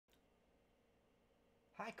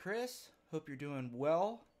Hi, Chris. Hope you're doing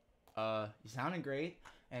well. You're sounding great.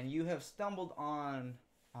 And you have stumbled on,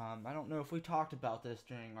 I don't know if we talked about this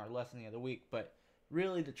during our lesson the other week, but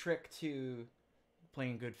really the trick to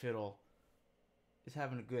playing good fiddle is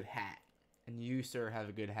having a good hat. And you, sir, have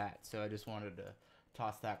a good hat. So I just wanted to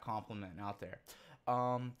toss that compliment out there.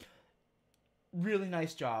 Um, Really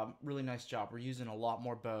nice job. Really nice job. We're using a lot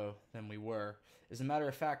more bow than we were. As a matter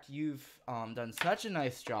of fact, you've done such a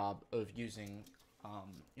nice job of using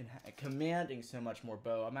commanding so much more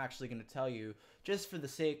bow. I'm actually going to tell you, just for the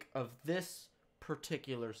sake of this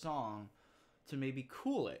particular song, to maybe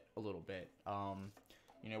cool it a little bit.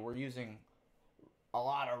 We're using a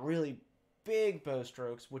lot of really big bow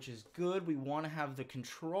strokes, which is good. We want to have the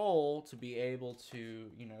control to be able to,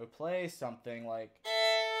 play something like...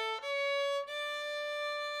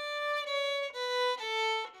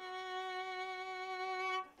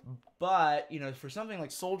 But, for something like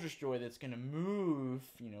Soldier's Joy that's going to move,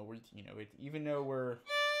 even though we're...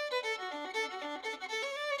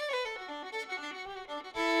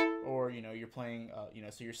 Or, you're playing,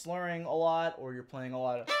 so you're slurring a lot, or you're playing a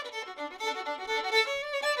lot of...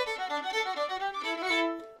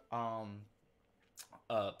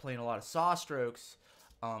 playing a lot of saw strokes,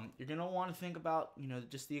 you're going to want to think about,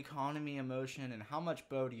 just the economy of motion and how much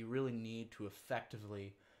bow do you really need to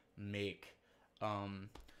effectively make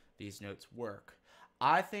these notes work.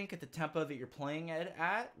 I think at the tempo that you're playing it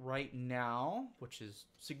at right now, which is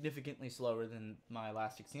significantly slower than my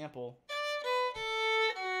last example,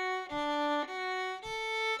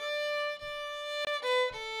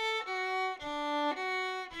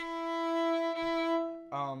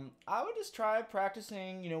 I would just try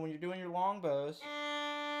practicing, when you're doing your long bows,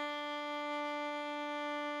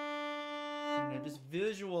 just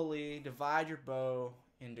visually divide your bow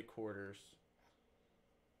into quarters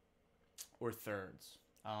or thirds.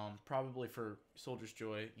 Probably for Soldier's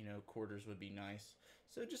Joy, quarters would be nice.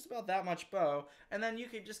 So just about that much bow, and then you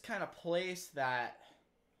could just kind of place that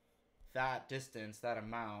distance, that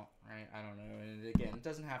amount, right? I don't know. And again, it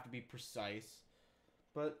doesn't have to be precise,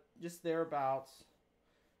 but just thereabouts.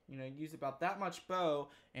 Use about that much bow,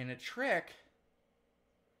 and a trick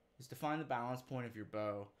is to find the balance point of your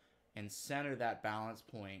bow and center that balance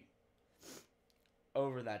point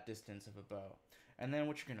over that distance of a bow. And then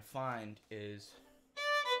what you're going to find is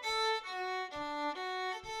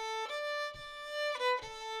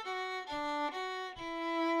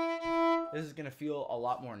this is going to feel a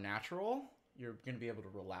lot more natural. You're going to be able to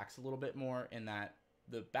relax a little bit more in that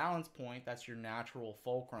the balance point, that's your natural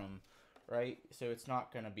fulcrum, right? So it's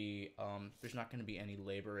not going to be, there's not going to be any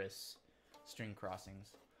laborious string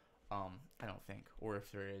crossings, I don't think. Or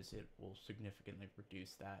if there is, it will significantly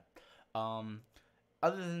reduce that.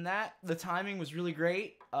 Other than that, the timing was really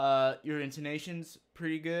great. Your intonation's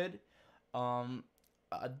pretty good.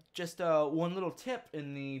 Just one little tip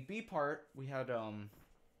in the B part, we had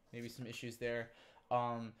maybe some issues there.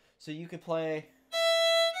 So you could play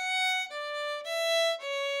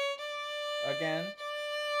again.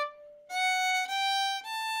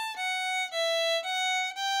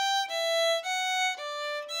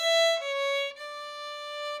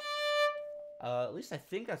 At least I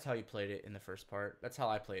think that's how you played it in the first part. That's how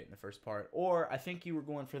I played it in the first part. Or I think you were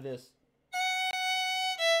going for this.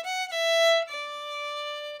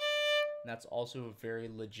 And that's also a very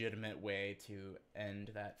legitimate way to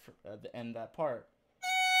end that part.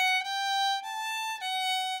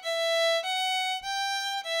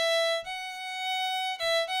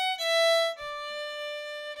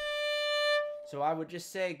 So I would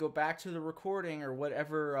just say go back to the recording or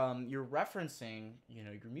whatever you're referencing, your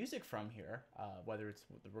music from here, whether it's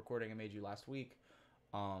the recording I made you last week,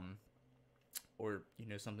 or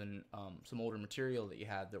something, some older material that you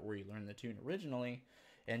had where you learned the tune originally,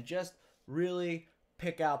 and just really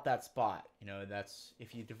pick out that spot. That's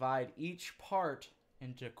if you divide each part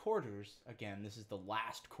into quarters. Again, this is the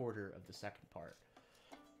last quarter of the second part.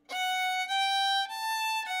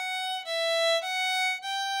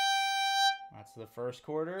 That's the first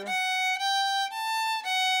quarter.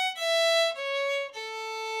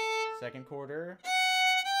 Second quarter.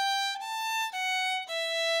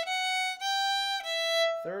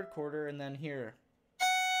 Third quarter, and then here.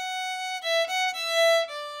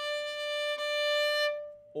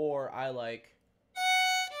 Or I like...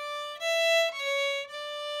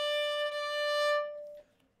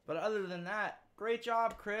 But other than that, great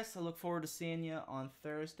job, Chris. I look forward to seeing you on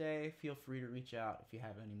Thursday. Feel free to reach out if you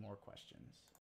have any more questions.